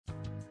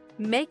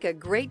Make a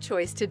great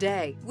choice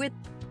today with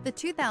the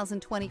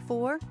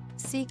 2024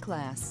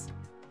 C-Class.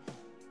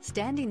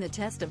 Standing the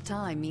test of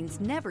time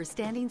means never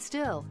standing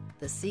still.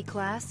 The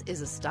C-Class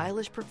is a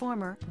stylish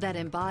performer that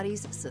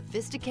embodies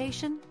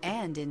sophistication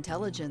and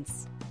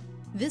intelligence.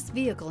 This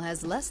vehicle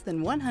has less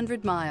than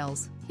 100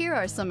 miles. Here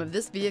are some of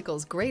this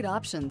vehicle's great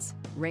options: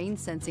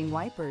 rain-sensing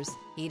wipers,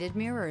 heated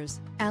mirrors,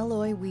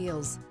 alloy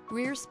wheels,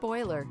 rear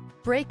spoiler,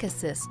 brake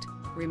assist,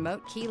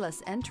 remote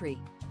keyless entry,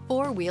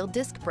 four-wheel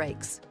disc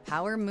brakes,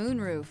 power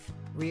moonroof,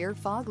 rear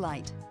fog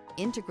light,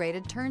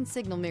 integrated turn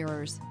signal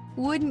mirrors.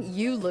 Wouldn't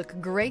you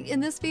look great in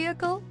this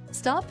vehicle?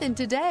 Stop in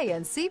today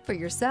and see for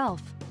yourself.